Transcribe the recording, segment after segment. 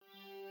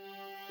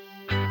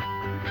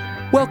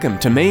Welcome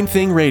to Main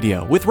Thing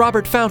Radio with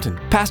Robert Fountain,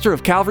 pastor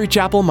of Calvary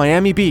Chapel,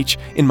 Miami Beach,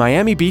 in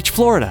Miami Beach,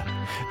 Florida.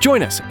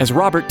 Join us as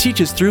Robert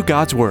teaches through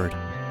God's Word.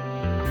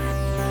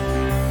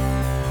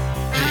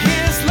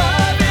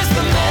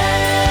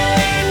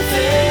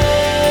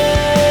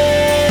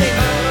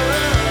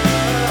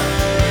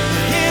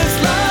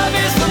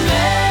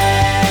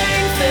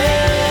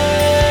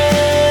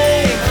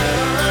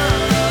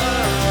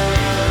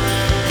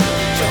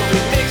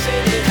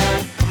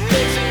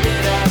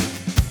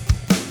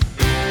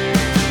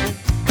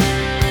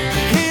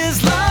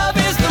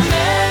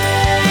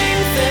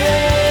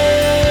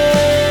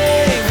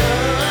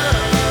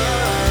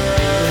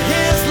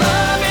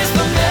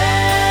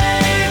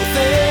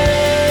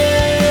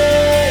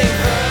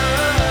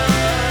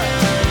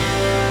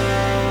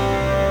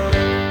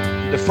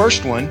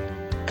 First one,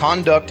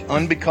 conduct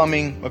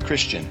unbecoming a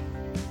Christian.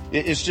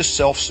 It is just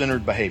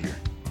self-centered behavior.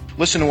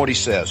 Listen to what he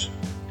says.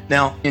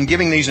 Now, in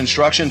giving these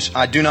instructions,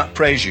 I do not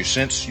praise you,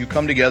 since you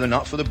come together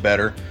not for the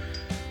better,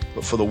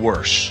 but for the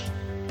worse.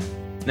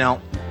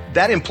 Now,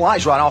 that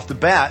implies right off the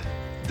bat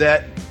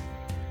that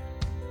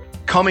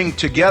coming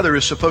together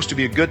is supposed to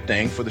be a good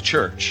thing for the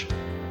church.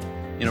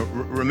 You know,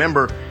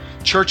 remember,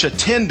 church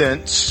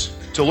attendance,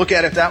 to look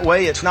at it that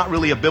way, it's not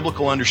really a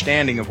biblical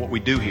understanding of what we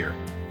do here.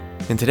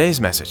 In today's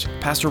message,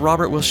 Pastor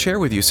Robert will share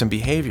with you some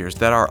behaviors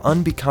that are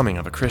unbecoming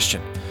of a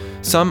Christian.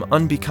 Some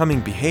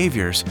unbecoming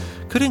behaviors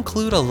could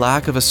include a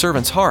lack of a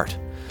servant's heart.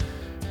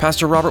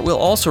 Pastor Robert will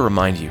also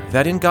remind you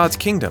that in God's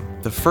kingdom,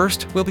 the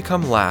first will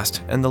become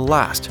last and the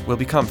last will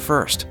become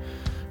first.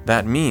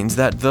 That means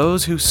that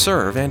those who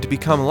serve and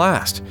become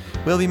last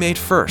will be made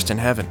first in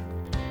heaven.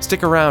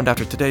 Stick around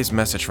after today's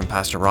message from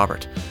Pastor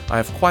Robert. I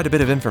have quite a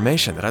bit of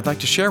information that I'd like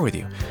to share with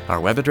you.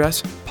 Our web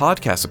address,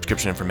 podcast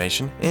subscription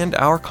information, and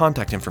our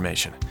contact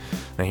information.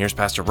 Now here's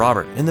Pastor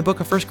Robert in the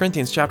book of 1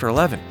 Corinthians chapter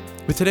 11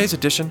 with today's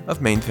edition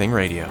of Main Thing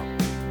Radio.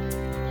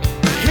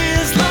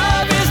 His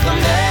love is the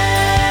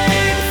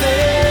main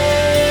thing.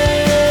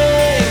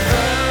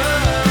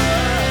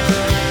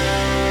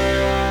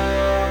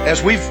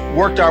 As we've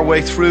worked our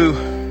way through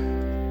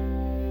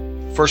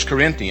 1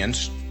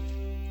 Corinthians,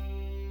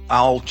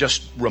 I'll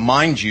just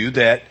remind you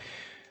that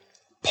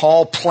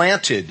Paul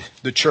planted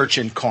the church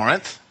in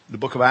Corinth. The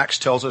book of Acts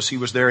tells us he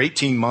was there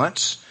 18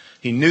 months.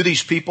 He knew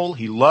these people.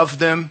 He loved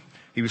them.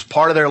 He was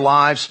part of their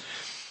lives.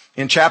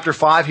 In chapter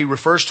 5, he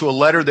refers to a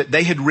letter that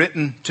they had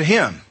written to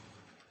him.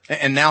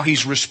 And now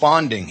he's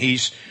responding.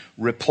 He's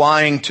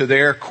replying to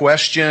their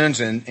questions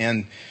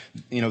and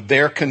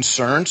their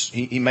concerns.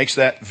 He makes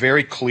that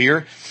very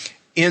clear.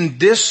 In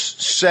this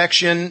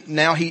section,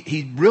 now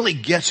he really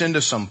gets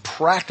into some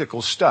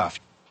practical stuff.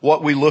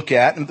 What we look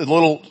at, the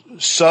little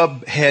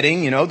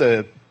subheading,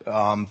 the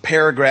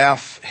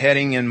paragraph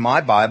heading in my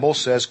Bible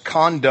says,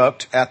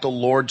 conduct at the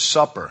Lord's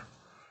Supper.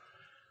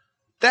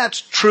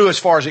 That's true as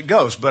far as it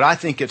goes, but I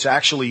think it's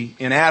actually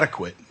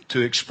inadequate to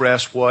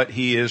express what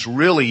he is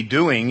really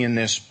doing in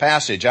this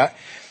passage.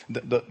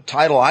 The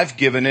title I've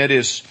given it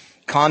is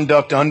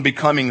Conduct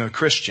Unbecoming a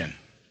Christian,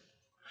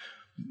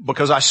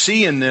 because I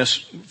see in this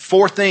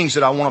four things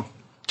that I want to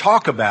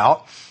talk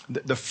about.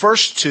 The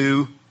first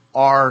two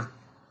are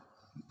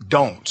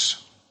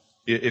don'ts,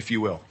 if you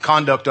will.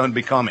 Conduct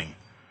unbecoming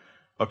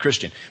a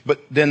Christian.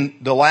 But then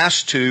the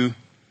last two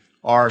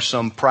are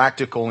some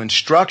practical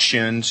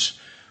instructions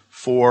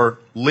for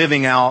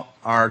living out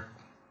our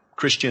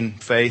Christian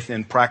faith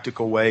in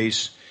practical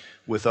ways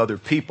with other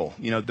people.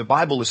 The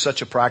Bible is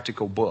such a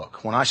practical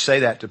book. When I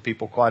say that to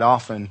people quite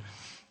often,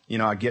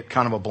 I get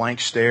kind of a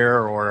blank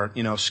stare or,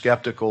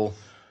 skeptical,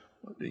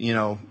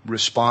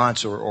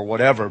 response or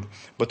whatever.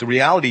 But the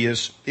reality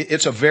is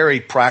it's a very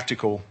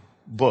practical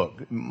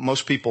book.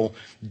 Most people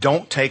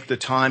don't take the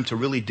time to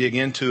really dig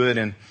into it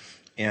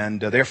and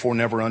therefore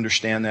never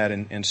understand that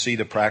and see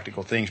the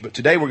practical things. But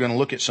today we're going to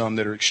look at some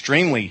that are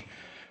extremely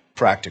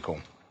practical.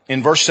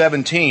 In verse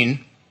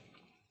 17,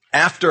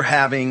 after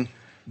having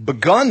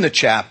begun the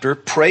chapter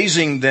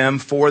praising them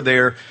for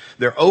their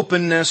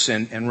openness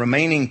and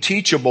remaining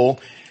teachable,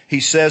 he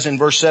says in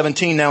verse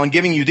 17, now in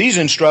giving you these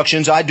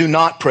instructions, I do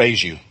not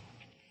praise you,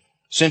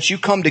 since you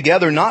come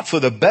together not for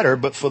the better,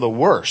 but for the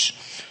worse.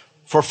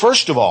 For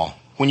first of all,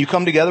 when you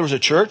come together as a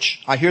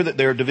church, I hear that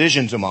there are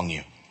divisions among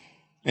you.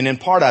 And in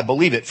part I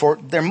believe it, for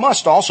there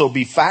must also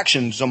be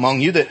factions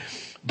among you, that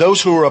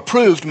those who are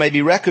approved may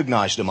be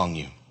recognized among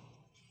you.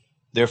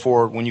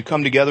 Therefore, when you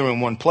come together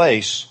in one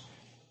place,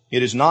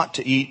 it is not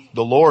to eat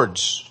the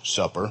Lord's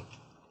Supper.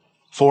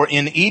 For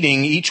in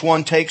eating, each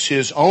one takes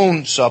his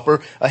own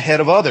supper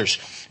ahead of others.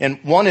 And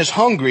one is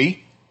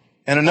hungry,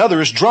 and another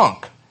is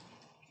drunk.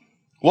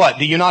 What,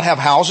 do you not have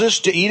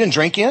houses to eat and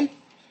drink in?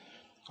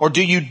 Or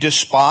do you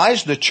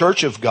despise the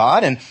church of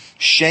God and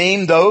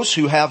shame those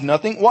who have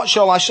nothing? What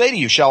shall I say to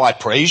you? Shall I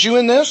praise you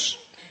in this?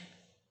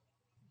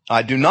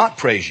 I do not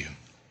praise you.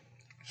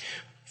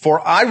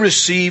 For I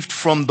received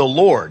from the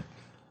Lord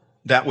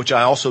that which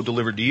I also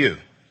delivered to you,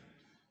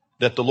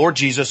 that the Lord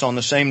Jesus, on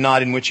the same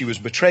night in which he was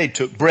betrayed,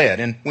 took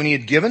bread, and when he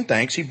had given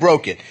thanks, he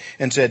broke it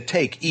and said,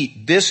 take,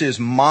 eat, this is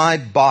my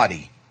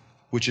body,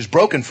 which is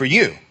broken for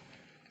you.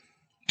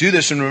 Do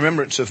this in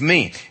remembrance of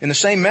me. In the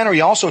same manner,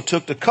 he also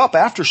took the cup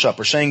after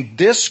supper, saying,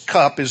 this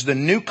cup is the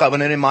new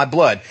covenant in my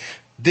blood.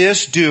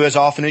 This do as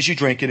often as you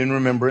drink it in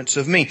remembrance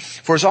of me.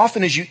 For as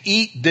often as you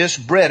eat this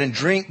bread and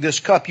drink this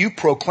cup, you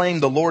proclaim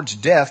the Lord's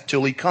death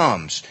till he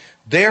comes.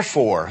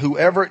 Therefore,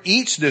 whoever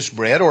eats this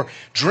bread or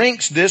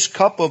drinks this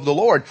cup of the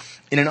Lord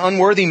in an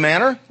unworthy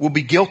manner will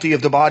be guilty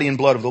of the body and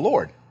blood of the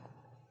Lord.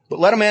 But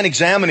let a man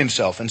examine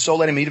himself, and so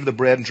let him eat of the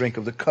bread and drink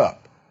of the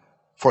cup.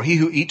 For he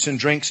who eats and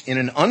drinks in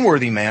an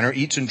unworthy manner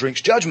eats and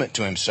drinks judgment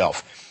to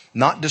himself,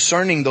 not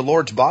discerning the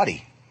Lord's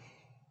body.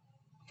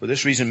 For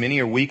this reason many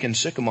are weak and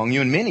sick among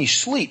you, and many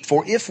sleep.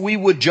 For if we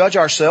would judge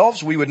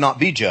ourselves, we would not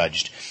be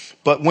judged.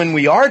 But when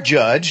we are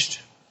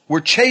judged, we're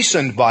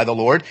chastened by the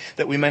Lord,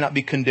 that we may not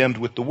be condemned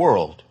with the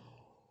world.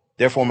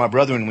 Therefore, my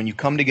brethren, when you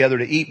come together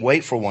to eat,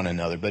 wait for one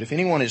another. But if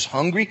anyone is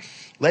hungry,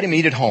 let him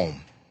eat at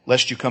home,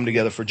 lest you come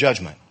together for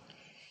judgment.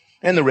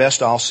 And the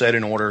rest I'll set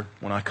in order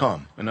when I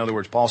come. In other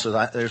words, Paul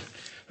says,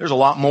 there's a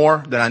lot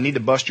more that I need to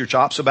bust your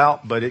chops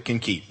about, but it can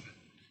keep.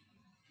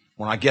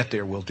 When I get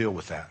there, we'll deal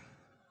with that.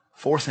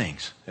 4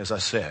 things, as I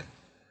said.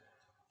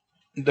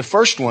 The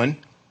first one,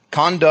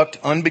 conduct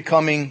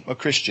unbecoming a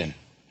Christian.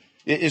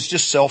 It is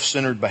just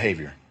self-centered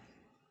behavior.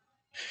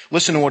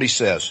 Listen to what he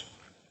says.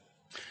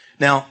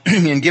 Now,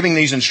 in giving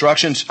these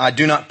instructions, I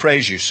do not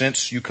praise you,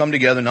 since you come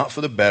together not for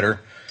the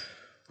better,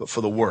 but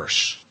for the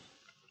worse.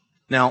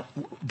 Now,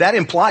 that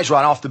implies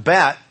right off the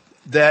bat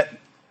that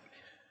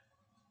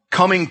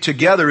coming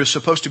together is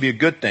supposed to be a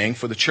good thing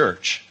for the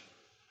church.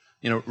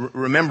 You know,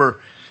 remember,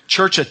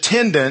 church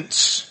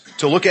attendance,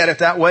 to look at it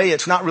that way,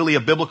 it's not really a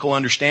biblical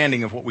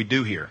understanding of what we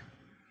do here.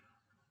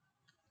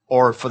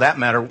 Or for that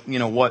matter, you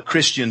know, what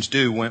Christians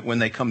do when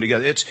they come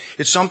together.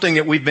 It's something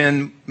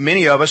that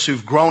many of us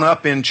who've grown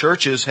up in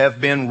churches have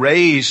been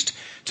raised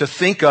to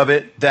think of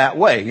it that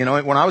way. You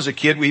know, when I was a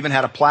kid, we even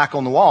had a plaque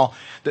on the wall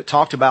that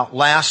talked about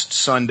last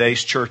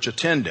Sunday's church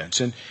attendance.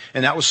 And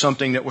that was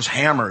something that was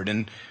hammered.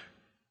 And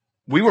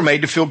we were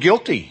made to feel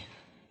guilty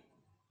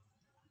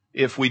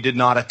if we did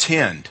not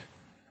attend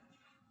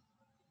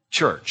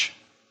church.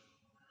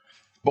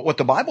 But what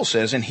the Bible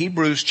says in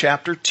Hebrews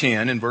chapter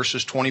 10 in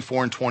verses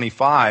 24 and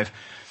 25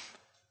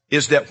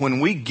 is that when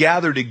we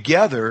gather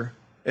together,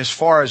 as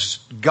far as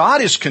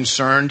God is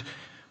concerned,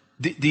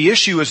 the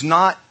issue is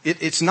not,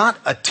 it's not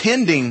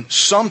attending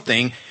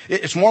something.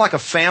 It's more like a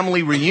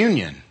family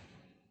reunion.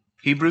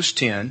 Hebrews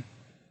 10,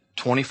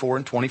 24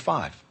 and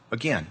 25.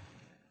 Again,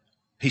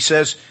 he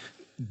says,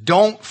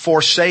 don't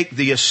forsake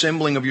the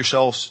assembling of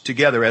yourselves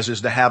together, as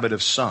is the habit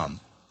of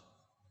some.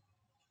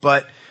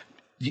 But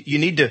you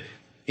need to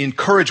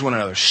encourage one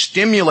another,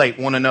 stimulate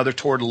one another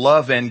toward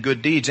love and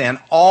good deeds, and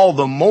all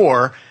the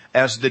more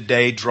as the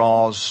day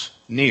draws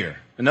near.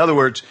 In other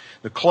words,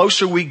 the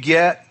closer we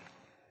get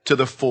to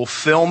the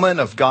fulfillment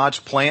of God's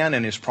plan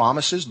and His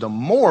promises, the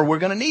more we're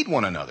going to need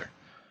one another.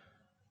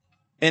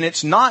 And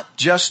it's not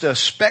just a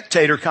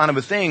spectator kind of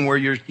a thing where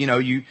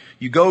you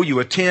go, you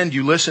attend,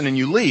 you listen, and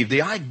you leave.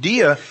 The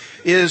idea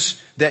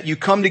is that you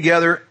come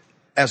together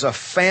as a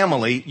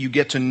family, you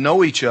get to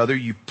know each other,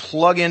 you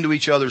plug into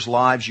each other's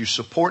lives, you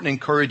support and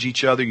encourage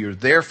each other, you're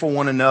there for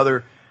one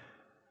another.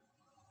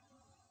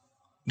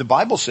 The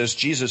Bible says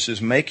Jesus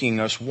is making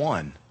us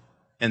one,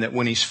 and that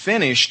when He's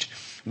finished,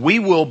 we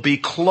will be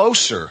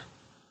closer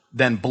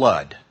than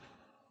blood.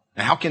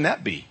 Now, how can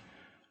that be?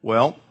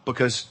 Well,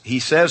 because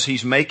He says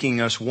He's making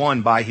us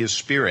one by His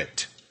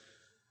Spirit.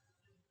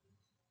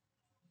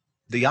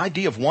 The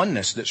idea of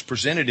oneness that's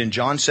presented in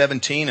John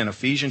 17 and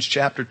Ephesians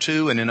chapter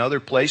 2 and in other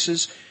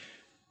places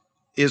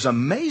is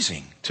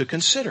amazing to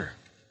consider.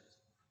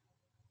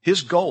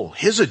 His goal,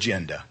 His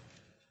agenda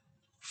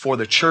for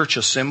the church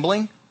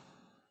assembling,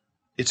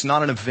 it's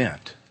not an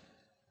event.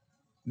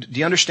 Do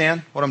you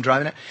understand what I'm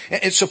driving at?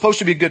 It's supposed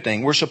to be a good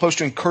thing. We're supposed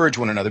to encourage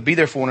one another, be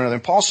there for one another.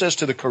 And Paul says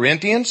to the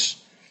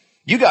Corinthians,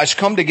 you guys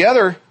come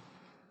together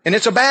and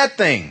it's a bad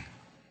thing.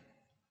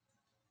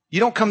 You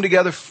don't come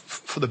together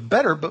for the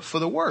better, but for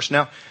the worse.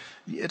 Now,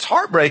 it's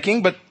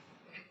heartbreaking, but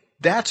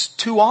that's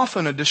too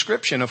often a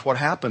description of what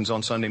happens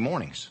on Sunday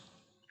mornings.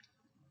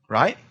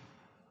 Right?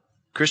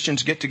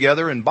 Christians get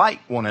together and bite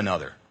one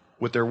another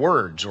with their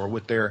words or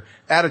with their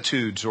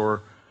attitudes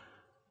or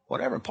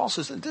whatever. And Paul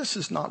says that this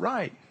is not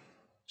right.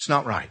 It's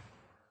not right.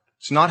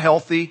 It's not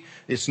healthy.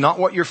 It's not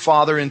what your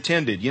Father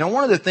intended. You know,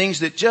 one of the things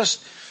that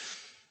just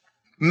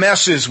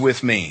messes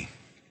with me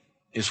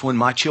is when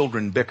my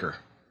children bicker.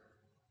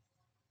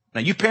 Now,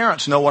 you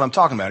parents know what I'm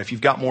talking about if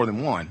you've got more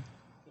than one.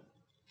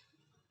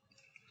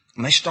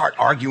 And they start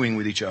arguing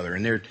with each other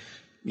and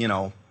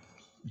they're,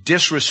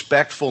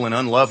 disrespectful and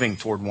unloving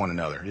toward one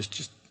another. It's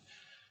just,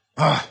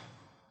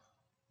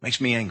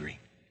 makes me angry.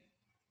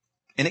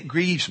 And it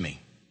grieves me.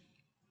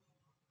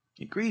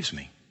 It grieves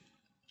me.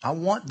 I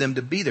want them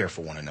to be there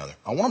for one another.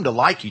 I want them to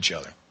like each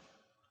other.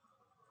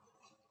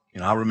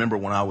 I remember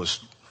when I was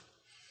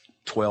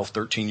 12,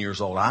 13 years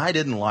old, I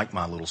didn't like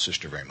my little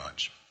sister very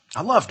much.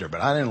 I loved her,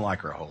 but I didn't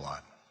like her a whole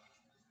lot.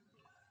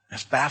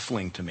 That's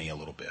baffling to me a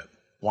little bit,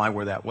 why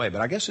we're that way.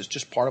 But I guess it's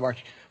just part of our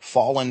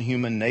fallen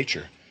human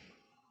nature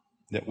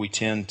that we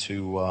tend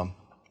to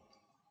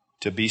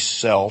to be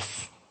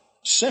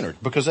self-centered,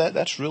 because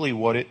that's really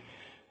what it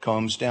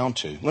comes down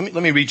to. Let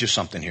me read you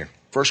something here.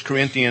 1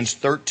 Corinthians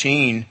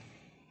 13,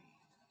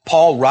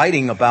 Paul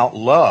writing about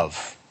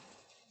love.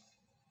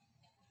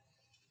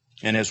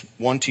 And as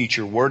one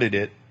teacher worded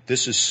it,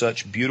 this is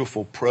such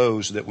beautiful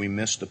prose that we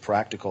miss the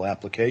practical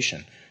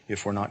application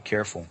if we're not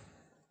careful.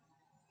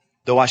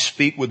 Though I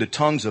speak with the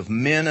tongues of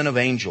men and of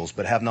angels,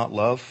 but have not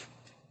love,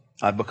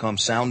 I've become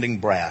sounding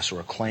brass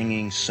or a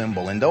clanging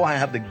cymbal. And though I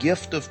have the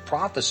gift of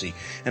prophecy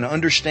and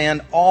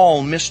understand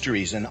all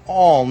mysteries and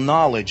all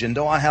knowledge, and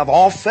though I have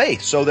all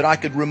faith so that I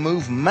could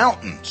remove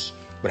mountains,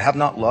 but have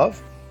not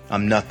love,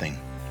 I'm nothing.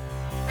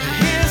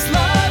 His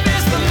love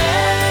is the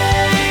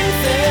main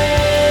thing.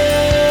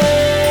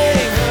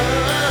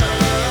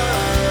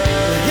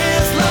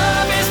 His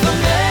love is the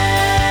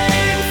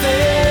main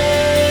thing.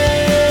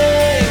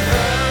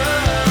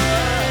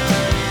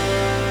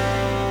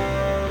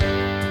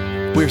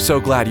 We're so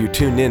glad you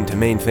tuned in to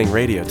Main Thing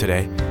Radio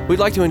today. We'd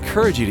like to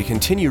encourage you to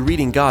continue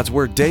reading God's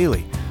Word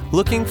daily,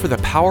 looking for the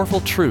powerful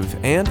truth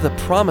and the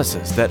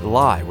promises that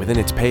lie within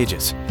its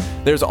pages.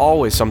 There's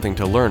always something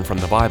to learn from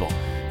the Bible,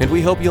 and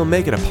we hope you'll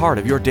make it a part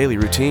of your daily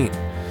routine.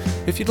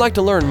 If you'd like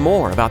to learn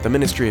more about the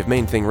ministry of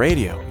Main Thing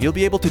Radio, you'll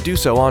be able to do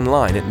so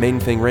online at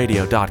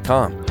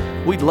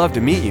mainthingradio.com. We'd love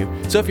to meet you,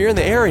 so if you're in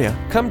the area,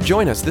 come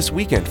join us this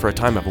weekend for a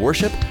time of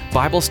worship,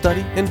 Bible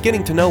study, and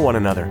getting to know one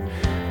another.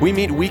 We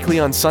meet weekly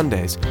on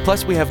Sundays,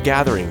 plus we have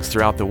gatherings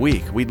throughout the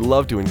week we'd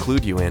love to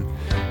include you in.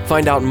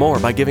 Find out more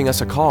by giving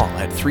us a call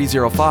at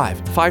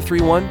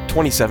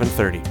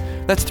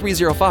 305-531-2730. That's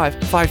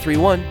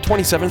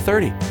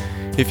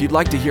 305-531-2730. If you'd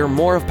like to hear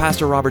more of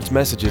Pastor Robert's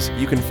messages,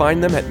 you can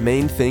find them at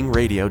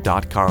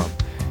mainthingradio.com.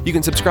 You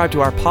can subscribe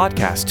to our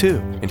podcast too,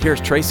 and here's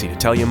Tracy to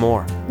tell you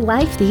more.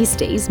 Life these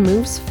days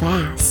moves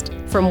fast.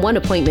 From one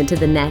appointment to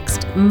the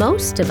next,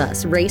 most of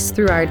us race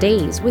through our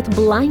days with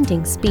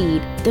blinding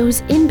speed.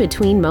 Those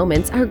in-between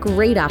moments are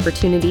great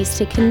opportunities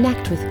to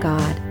connect with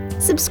God.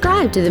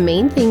 Subscribe to the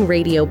Main Thing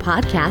Radio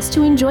podcast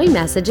to enjoy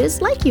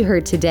messages like you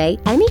heard today,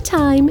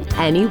 anytime,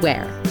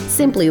 anywhere.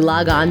 Simply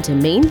log on to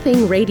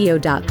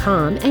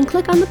mainthingradio.com and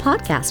click on the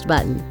podcast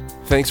button.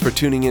 Thanks for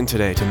tuning in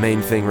today to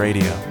Main Thing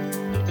Radio.